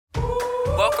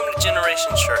Generation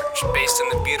Church, based in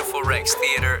the beautiful Rex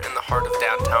Theater in the heart of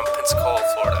downtown Pensacola,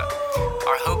 Florida.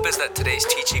 Our hope is that today's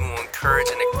teaching will encourage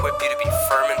and equip you to be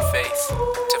firm in faith,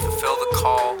 to fulfill the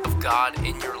call of God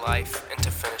in your life, and to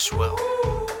finish well.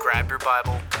 Grab your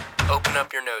Bible, open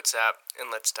up your notes app, and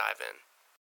let's dive in.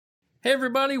 Hey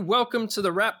everybody, welcome to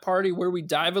the Rap Party, where we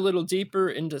dive a little deeper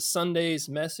into Sunday's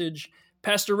message.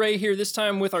 Pastor Ray here, this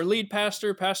time with our lead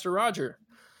pastor, Pastor Roger.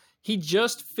 He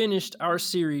just finished our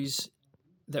series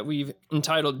that we've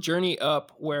entitled Journey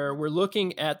Up, where we're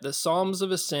looking at the Psalms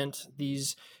of Ascent,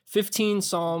 these 15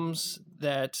 Psalms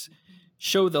that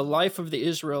show the life of the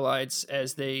Israelites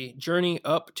as they journey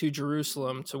up to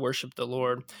Jerusalem to worship the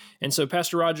Lord. And so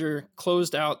Pastor Roger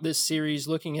closed out this series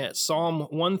looking at Psalm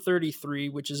 133,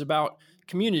 which is about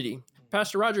community.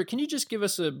 Pastor Roger, can you just give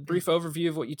us a brief overview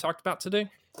of what you talked about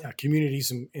today? Yeah, community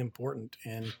is important.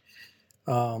 And,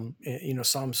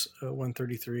 Psalms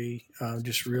 133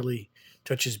 just really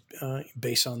touches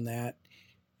base on that.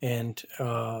 And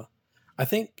I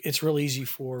think it's real easy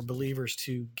for believers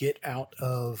to get out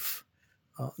of,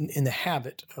 in the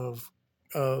habit of,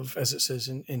 as it says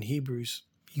in Hebrews,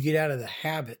 you get out of the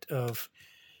habit of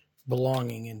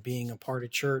belonging and being a part of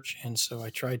church. And so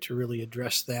I tried to really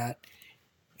address that.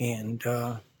 And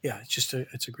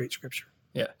it's a great scripture.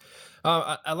 Yeah.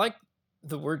 I like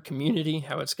the word community,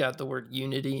 how it's got the word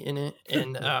unity in it.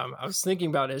 And I was thinking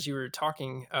about, as you were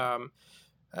talking,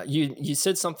 you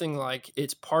said something like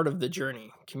it's part of the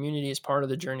journey. Community is part of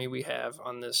the journey we have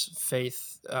on this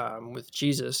faith with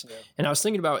Jesus. Yeah. And I was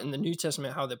thinking about in the New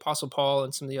Testament how the Apostle Paul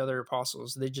and some of the other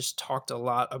apostles, they just talked a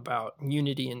lot about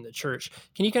unity in the church.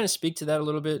 Can you kind of speak to that a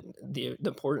little bit, the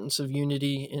importance of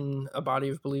unity in a body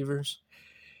of believers?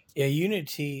 Yeah,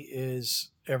 unity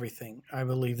is everything. I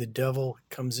believe the devil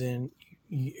comes in,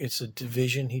 it's a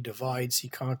division, he divides, he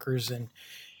conquers,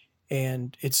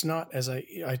 and it's not, as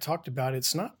I talked about,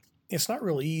 it's not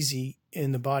real easy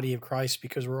in the body of Christ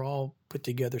because we're all put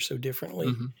together so differently,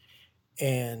 mm-hmm.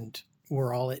 and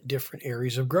we're all at different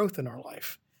areas of growth in our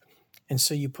life. And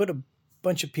so you put a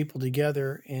bunch of people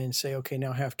together and say, okay,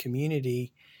 now have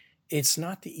community. It's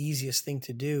not the easiest thing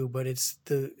to do, but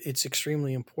it's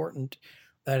extremely important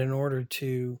that in order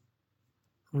to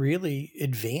really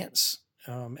advance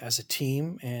as a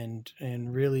team and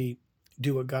really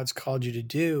do what God's called you to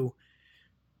do,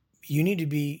 you need to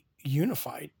be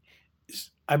unified.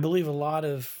 I believe a lot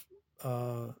of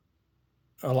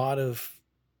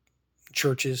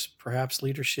churches, perhaps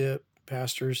leadership,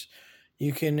 pastors,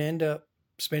 you can end up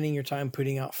spending your time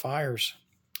putting out fires.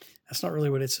 That's not really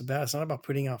what it's about. It's not about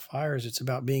putting out fires. It's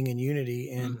about being in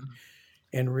unity and mm-hmm.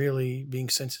 and really being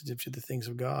sensitive to the things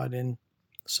of God. And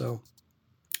so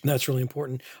that's really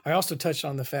important. I also touched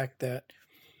on the fact that,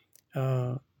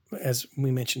 as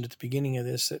we mentioned at the beginning of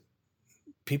this, that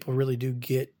people really do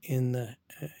get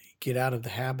out of the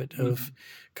habit of mm-hmm.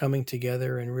 coming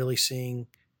together and really seeing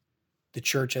the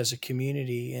church as a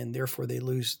community, and therefore they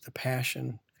lose the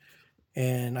passion.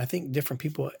 And I think different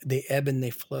people, they ebb and they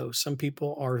flow. Some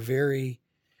people are very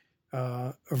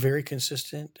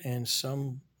consistent, and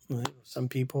some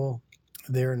people,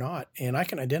 they're not. And I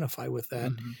can identify with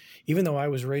that. Mm-hmm. Even though I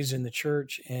was raised in the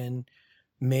church and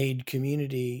made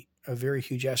community a very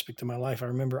huge aspect of my life. I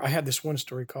remember I had this one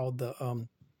story called the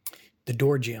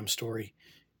door jam story.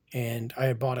 And I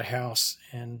had bought a house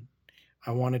and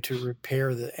I wanted to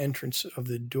repair the entrance of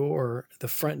the door, the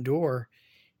front door.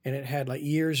 And it had like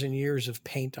years and years of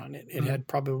paint on it. It mm-hmm. had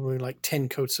probably like 10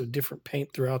 coats of different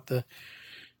paint throughout the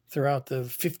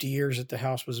 50 years that the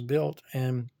house was built.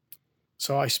 And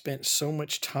so I spent so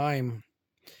much time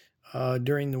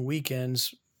during the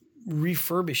weekends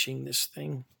refurbishing this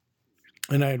thing.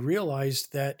 And I had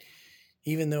realized that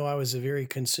even though I was a very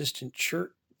consistent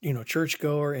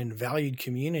churchgoer and valued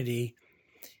community,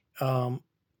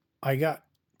 I got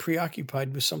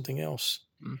preoccupied with something else.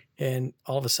 Mm. And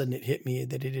all of a sudden it hit me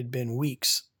that it had been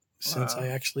weeks since I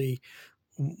actually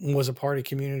was a part of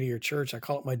community or church. I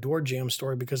call it my door jam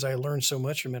story because I learned so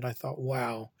much from it. I thought,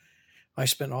 wow, I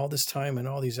spent all this time and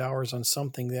all these hours on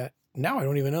something that now I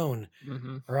don't even own.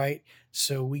 Mm-hmm. Right.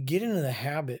 So we get out of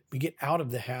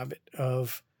the habit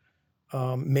of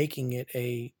making it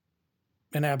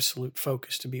an absolute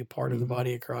focus to be a part mm-hmm. of the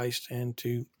body of Christ and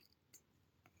to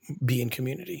be in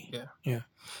community. Yeah.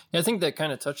 I think that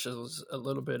kind of touches a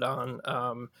little bit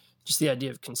on just the idea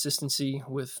of consistency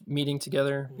with meeting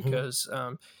together, because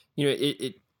mm-hmm.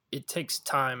 It takes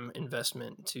time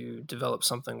investment to develop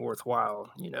something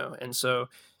worthwhile, and so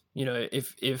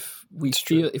if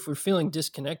we're feeling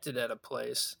disconnected at a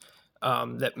place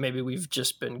that maybe we've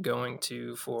just been going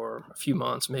to for a few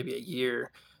months, maybe a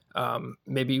year,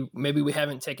 maybe we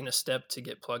haven't taken a step to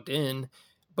get plugged in.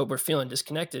 but we're feeling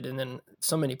disconnected. And then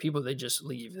so many people, they just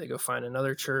leave. They go find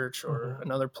another church or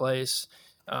another place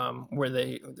where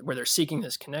they're seeking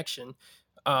this connection.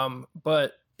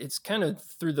 But it's kind of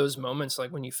through those moments,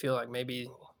 like when you feel like maybe,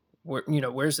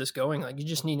 where's this going? Like you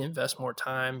just need to invest more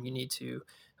time. You need to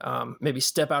maybe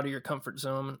step out of your comfort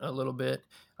zone a little bit.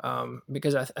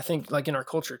 Because I think like in our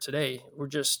culture today,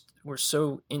 we're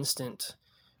so instant.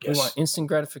 Yes. We want instant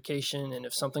gratification. And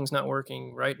if something's not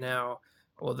working right now,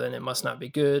 well, then it must not be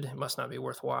good. It must not be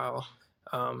worthwhile.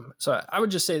 So I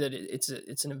would just say that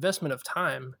it's an investment of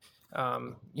time,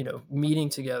 meeting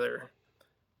together.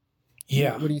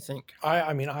 Yeah. What do you think?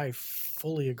 I mean, I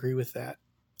fully agree with that.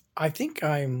 I think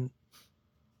I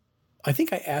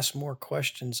ask more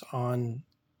questions on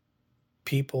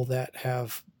people that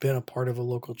have been a part of a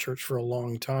local church for a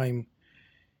long time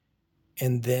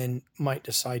and then might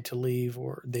decide to leave,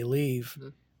 or they leave. Mm-hmm.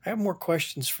 I have more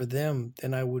questions for them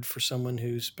than I would for someone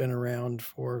who's been around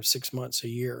for 6 months, a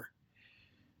year.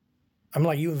 I'm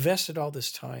like, you invested all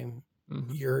this time.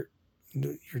 Mm-hmm. Your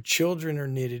children are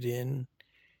knitted in,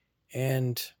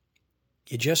 and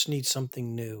you just need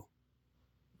something new.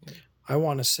 Yeah. I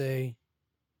want to say,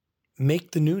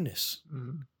 make the newness.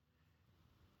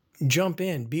 Mm-hmm. Jump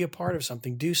in, be a part of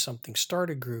something, do something, start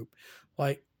a group.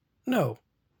 Like, no,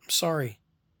 I'm sorry.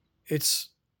 It's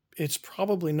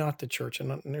probably not the church.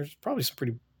 And there's probably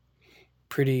some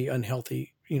pretty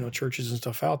unhealthy, churches and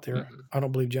stuff out there. Mm-hmm. I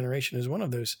don't believe Generation is one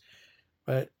of those.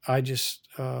 But I just,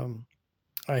 I'll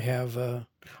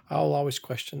always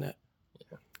question that.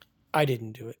 Yeah. I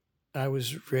didn't do it. I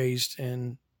was raised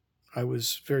and I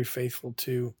was very faithful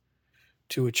to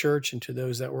a church and to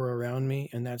those that were around me.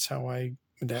 And that's how I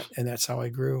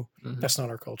grew. Mm-hmm. That's not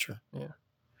our culture. Yeah.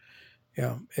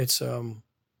 Yeah. It's,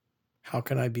 how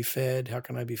can I be fed? How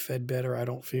can I be fed better? I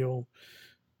don't feel,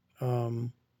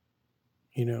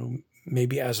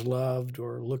 maybe as loved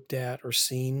or looked at or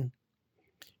seen.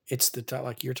 It's the time,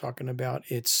 like you're talking about.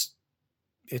 It's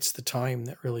the time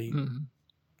that really, mm-hmm.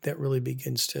 that really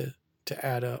begins to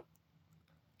add up.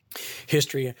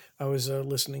 History. I was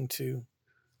listening to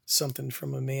something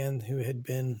from a man who had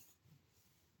been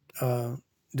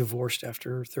divorced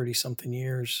after 30-something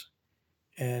years.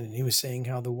 And he was saying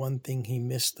how the one thing he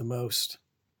missed the most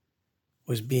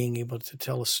was being able to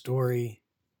tell a story,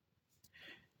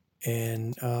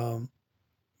 and who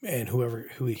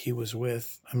he was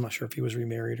with, I'm not sure if he was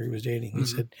remarried or he was dating. He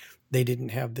mm-hmm. said they didn't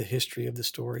have the history of the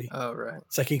story. Oh, right.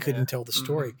 It's like he couldn't tell the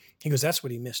story. Mm-hmm. He goes, that's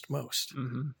what he missed most.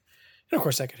 Mm-hmm. And of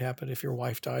course, that could happen if your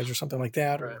wife dies or something like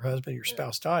that, right. or your husband, your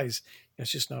spouse dies.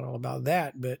 It's just not all about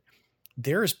that. But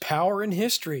there is power in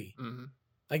history. Mm-hmm.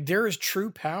 Like there is true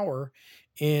power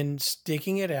in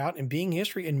sticking it out and being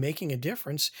history and making a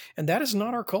difference. And that is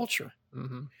not our culture.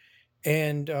 Mm-hmm.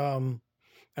 And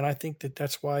I think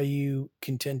that's why you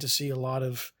can tend to see a lot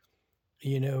of,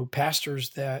 pastors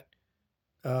that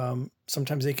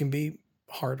sometimes they can be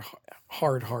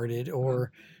hard-hearted or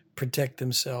mm-hmm. protect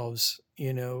themselves,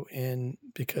 and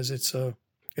because it's a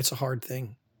hard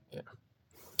thing. Yeah.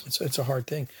 It's a hard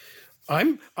thing.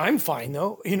 I'm fine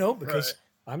though, because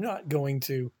right. I'm not going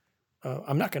to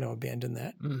abandon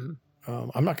that. Mm-hmm.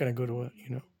 I'm not going to go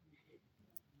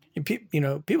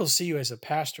to people see you as a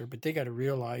pastor, but they got to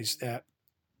realize that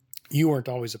you weren't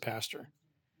always a pastor.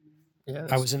 Yeah,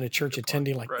 I was in a church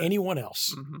attending like right. anyone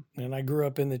else. Mm-hmm. And I grew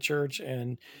up in the church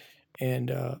and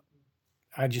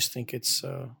I just think it's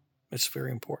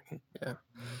very important. Yeah.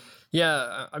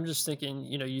 Yeah. I'm just thinking,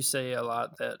 you say a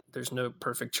lot that there's no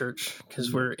perfect church because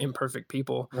mm-hmm. we're imperfect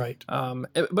people. Right.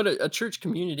 But a church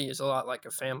community is a lot like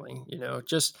a family,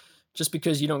 just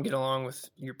because you don't get along with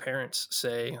your parents,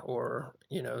 say, or,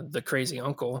 the crazy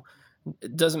uncle,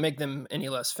 it doesn't make them any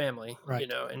less family, right.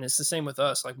 And it's the same with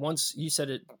us. Like once you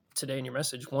said it today in your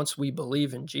message, once we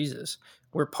believe in Jesus,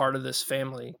 we're part of this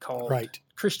family called right.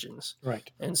 Christians. Right.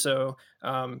 And so,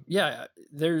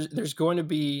 there's going to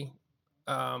be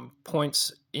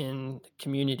points in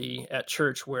community at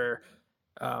church where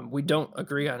we don't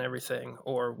agree on everything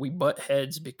or we butt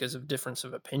heads because of difference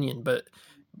of opinion, but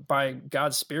by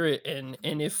God's Spirit and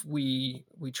if we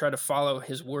try to follow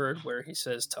his word where he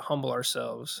says to humble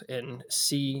ourselves and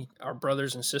see our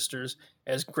brothers and sisters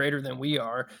as greater than we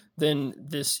are, then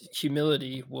this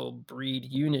humility will breed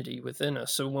unity within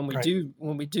us. So when we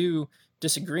right. do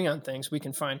disagree on things, we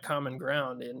can find common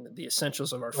ground in the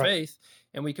essentials of our right. faith,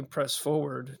 and we can press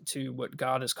forward to what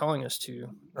God is calling us to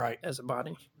right. as a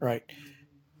body. Right.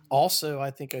 Also,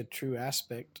 I think a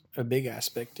big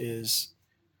aspect is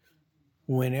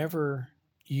whenever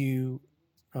you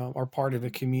are part of a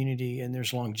community and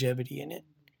there's longevity in it,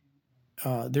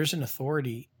 there's an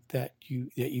authority that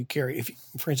you carry. If,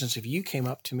 for instance, if you came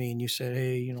up to me and you said,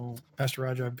 "Hey, Pastor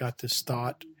Roger, I've got this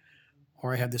thought,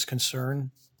 or I have this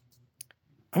concern,"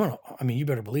 you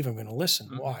better believe I'm going to listen.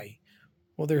 Mhm. Why?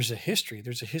 Well, there's a history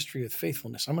of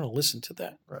faithfulness. I'm going to listen to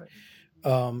that. Right.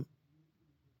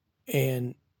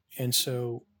 And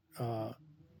so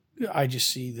I just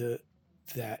see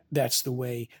that's the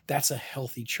way. That's a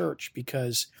healthy church,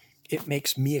 because it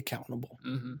makes me accountable.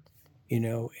 Mm-hmm.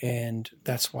 And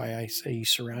that's why I say you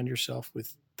surround yourself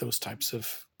with those types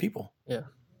of people. Yeah.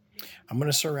 I'm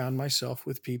going to surround myself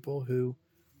with people who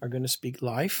are going to speak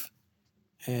life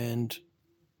and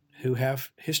who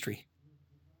have history.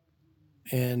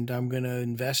 And I'm going to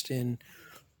invest in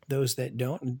those that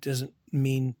don't. It doesn't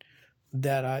mean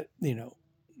that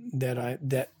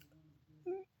that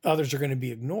others are going to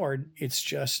be ignored. It's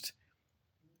just,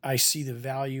 I see the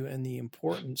value and the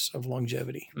importance of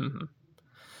longevity. Mm-hmm.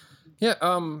 Yeah.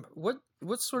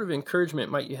 What sort of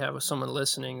encouragement might you have with someone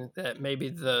listening that maybe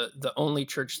the only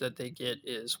church that they get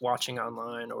is watching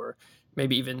online, or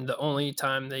maybe even the only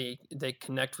time they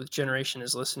connect with Generation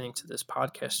is listening to this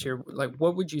podcast here? Like,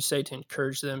 what would you say to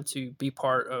encourage them to be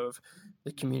part of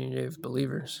the community of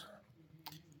believers?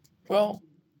 Well,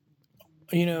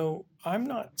 I'm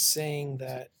not saying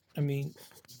that.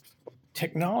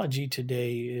 Technology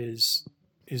today is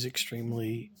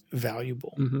extremely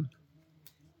valuable. Mm-hmm.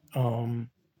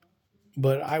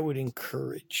 But I would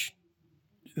encourage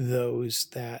those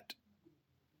that,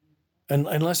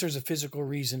 unless there's a physical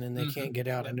reason and they Mm-hmm. can't get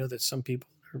out. Yeah. I know that some people,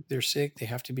 they're sick, they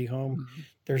have to be home. Mm-hmm.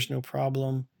 There's no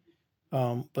problem.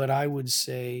 But I would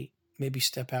say maybe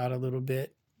step out a little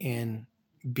bit and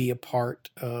be a part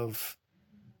of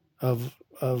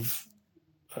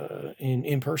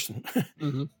in person.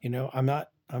 Mm-hmm. I'm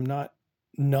not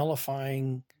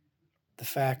nullifying the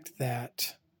fact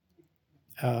that,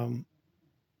 I'm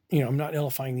not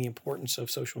nullifying the importance of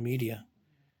social media.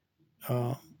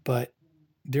 But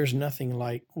there's nothing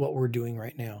like what we're doing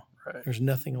right now. Right. There's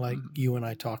nothing like Mm-hmm. you and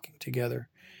I talking together.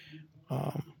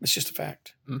 It's just a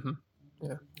fact. Mm-hmm.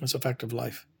 Yeah. It's a fact of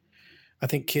life. I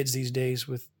think kids these days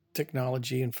with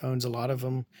technology and phones, a lot of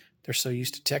them, they're so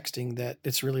used to texting that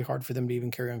it's really hard for them to even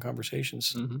carry on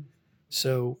conversations. Mm-hmm.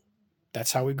 So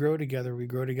that's how we grow together. We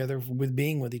grow together with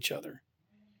being with each other.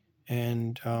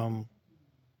 And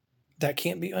that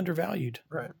can't be undervalued.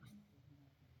 Right.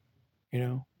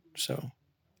 So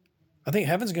I think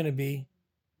heaven's going to be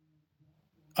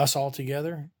us all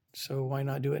together. So why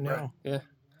not do it now? Right. Yeah.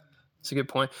 That's a good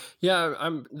point. Yeah,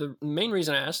 the main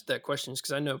reason I asked that question is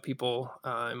because I know people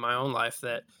in my own life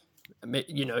that,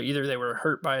 either they were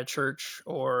hurt by a church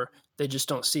or they just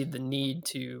don't see the need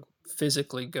to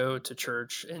physically go to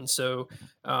church, and so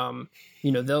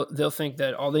they'll think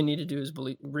that all they need to do is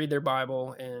read their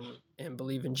Bible and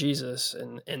believe in Jesus,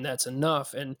 and that's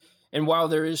enough. And while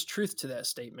there is truth to that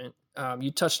statement, you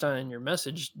touched on in your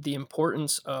message the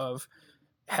importance of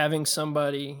having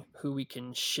somebody who we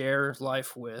can share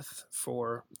life with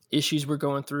for issues we're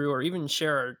going through, or even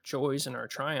share our joys and our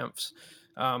triumphs.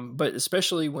 But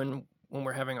especially when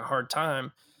we're having a hard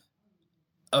time,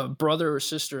 a brother or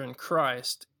sister in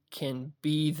Christ can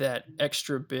be that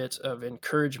extra bit of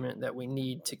encouragement that we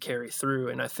need to carry through.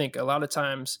 And I think a lot of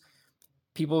times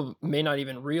people may not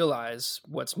even realize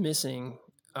what's missing,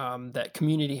 that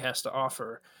community has to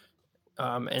offer.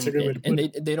 And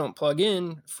they don't plug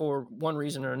in for one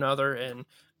reason or another. And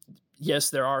yes,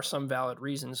 there are some valid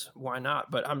reasons why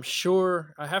not, but I'm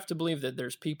sure, I have to believe that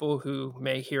there's people who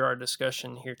may hear our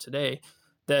discussion here today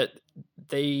that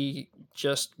they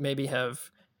just maybe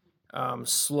have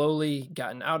slowly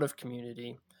gotten out of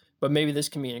community, but maybe this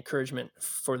can be an encouragement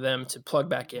for them to plug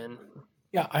back in.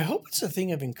 Yeah, I hope it's a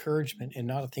thing of encouragement and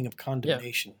not a thing of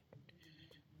condemnation.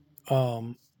 Yeah.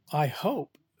 I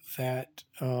hope that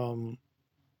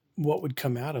what would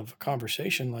come out of a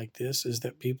conversation like this is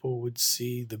that people would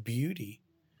see the beauty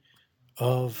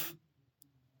of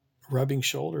rubbing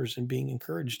shoulders and being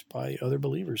encouraged by other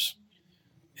believers.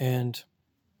 And,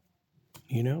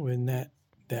 and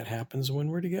that happens when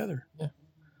we're together. Yeah.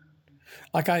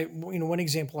 Like one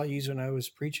example I used when I was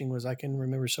preaching was, I can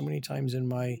remember so many times in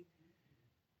my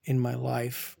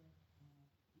life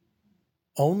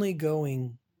only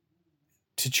going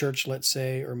to church, let's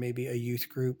say, or maybe a youth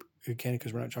group, again,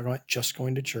 because we're not talking about just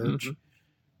going to church,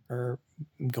 or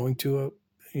going to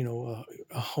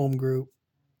a home group.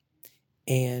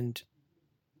 And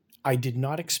I did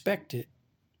not expect it,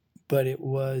 but it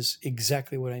was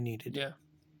exactly what I needed. Yeah.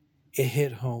 It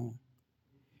hit home.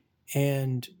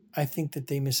 And I think that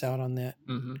they miss out on that.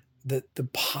 Mm-hmm. The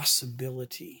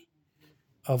possibility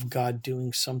of God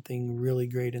doing something really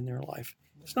great in their life.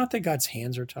 It's not that God's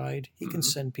hands are tied. He can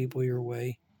send people your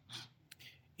way.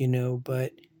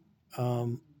 But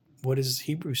what does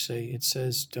Hebrews say? It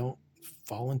says, don't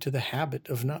fall into the habit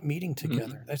of not meeting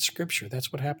together. Mm-hmm. That's scripture.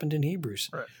 That's what happened in Hebrews.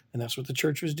 Right. And that's what the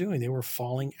church was doing. They were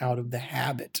falling out of the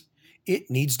habit. It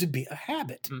needs to be a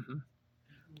habit. Mm-hmm.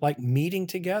 Like meeting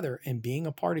together and being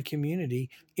a part of community,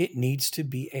 it needs to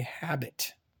be a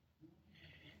habit.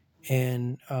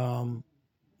 And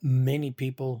many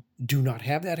people do not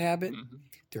have that habit. Mm-hmm.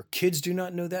 Their kids do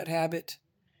not know that habit.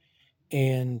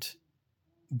 And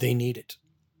they need it.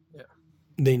 Yeah.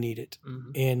 They need it.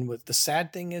 Mm-hmm. And what the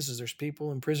sad thing is there's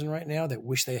people in prison right now that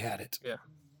wish they had it. Yeah.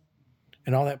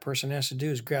 And all that person has to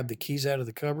do is grab the keys out of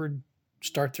the cupboard,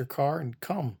 start their car, and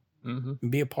come Mm-hmm. and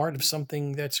be a part of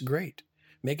something that's great.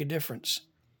 Make a difference.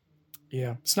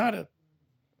 Yeah. It's not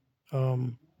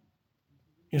some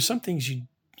things you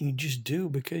just do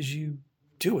because you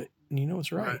do it and you know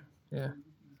it's right. Yeah.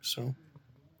 So.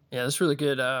 Yeah, that's really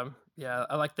good. Yeah,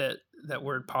 I like that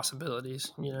word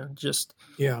possibilities, just.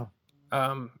 Yeah.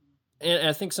 And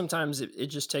I think sometimes it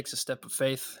just takes a step of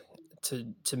faith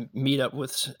to meet up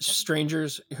with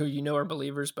strangers who are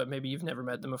believers, but maybe you've never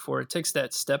met them before. It takes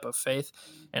that step of faith.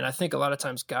 And I think a lot of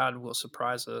times God will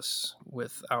surprise us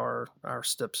with our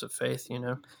steps of faith,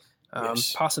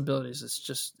 Yes. Possibilities.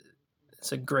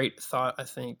 It's a great thought, I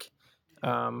think,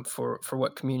 for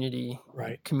what community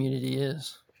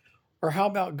is. Or how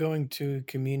about going to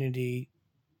community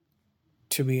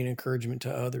to be an encouragement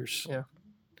to others? Yeah.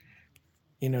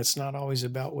 It's not always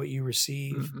about what you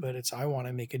receive, Mm-hmm. but I want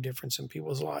to make a difference in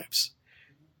people's lives.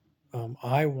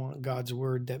 I want God's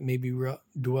word that maybe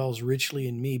dwells richly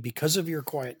in me because of your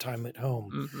quiet time at home,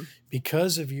 Mm-hmm.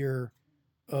 because of your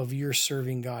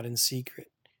serving God in secret,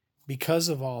 because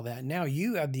of all that. Now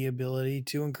you have the ability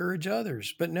to encourage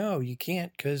others, but no, you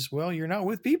can't because, you're not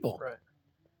with people. Right.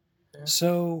 Yeah.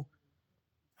 So,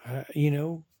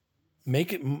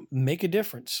 make a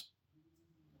difference.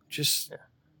 Just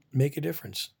make a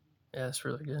difference. Yeah, that's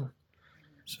really good.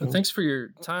 So Well, thanks for your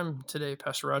time today,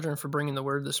 Pastor Roger, and for bringing the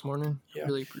word this morning. Yeah.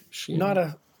 Really appreciate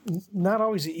it. Not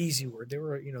always an easy word. There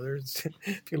were, there's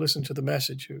if you listen to the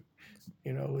message,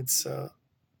 it's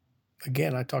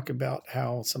again, I talk about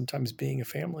how sometimes being a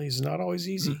family is not always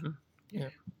easy. Mm-hmm. Yeah.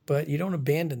 But you don't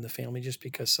abandon the family just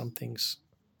because something's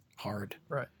hard.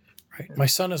 Right. Right. Yeah. My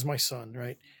son is my son,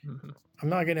 right? Mm-hmm. I'm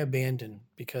not going to abandon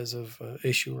because of an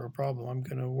issue or a problem. I'm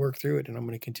going to work through it, and I'm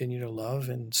going to continue to love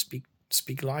and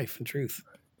speak life and truth.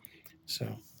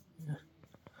 So, yeah.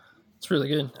 It's really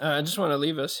good. I just want to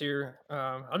leave us here.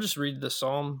 I'll just read the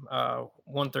Psalm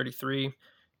 133.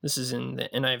 This is in the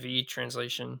NIV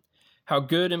translation. How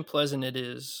good and pleasant it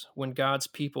is when God's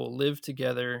people live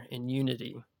together in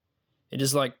unity. It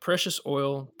is like precious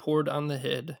oil poured on the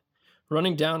head,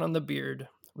 running down on the beard,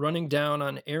 running down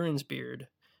on Aaron's beard,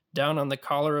 down on the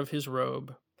collar of his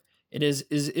robe. It is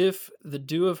as if the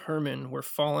dew of Hermon were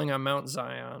falling on Mount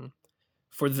Zion.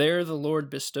 For there the Lord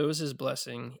bestows his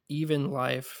blessing, even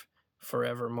life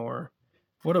forevermore.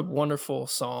 What a wonderful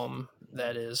psalm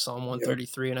that is, Psalm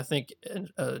 133. And I think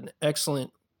an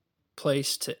excellent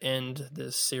place to end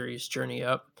this series, Journey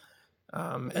Up,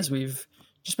 as we've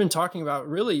just been talking about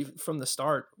really from the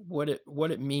start, what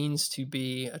it means to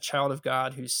be a child of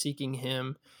God who's seeking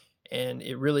him. And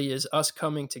it really is us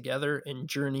coming together and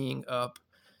journeying up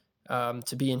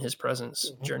to be in his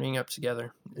presence, journeying up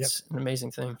together. It's an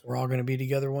amazing thing. We're all going to be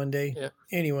together one day. Yeah.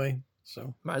 Anyway,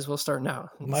 so might as well start now.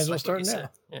 Might as well start now.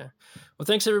 Yeah. Well,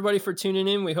 thanks everybody for tuning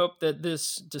in. We hope that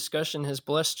this discussion has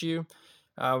blessed you.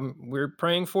 We're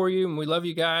praying for you and we love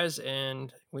you guys.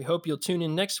 And we hope you'll tune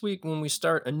in next week when we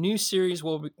start a new series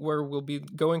where we'll be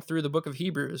going through the book of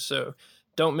Hebrews. So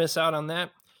don't miss out on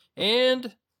that.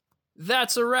 And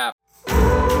that's a wrap.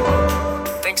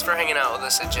 Thanks for hanging out with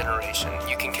us at Generation.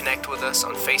 You can connect with us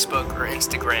on Facebook or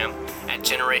Instagram at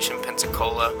Generation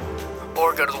Pensacola,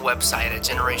 or go to the website at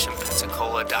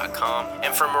generationpensacola.com,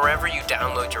 and from wherever you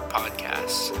download your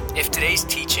podcasts. If today's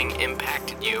teaching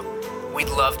impacted you, we'd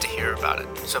love to hear about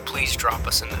it, so please drop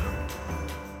us a note.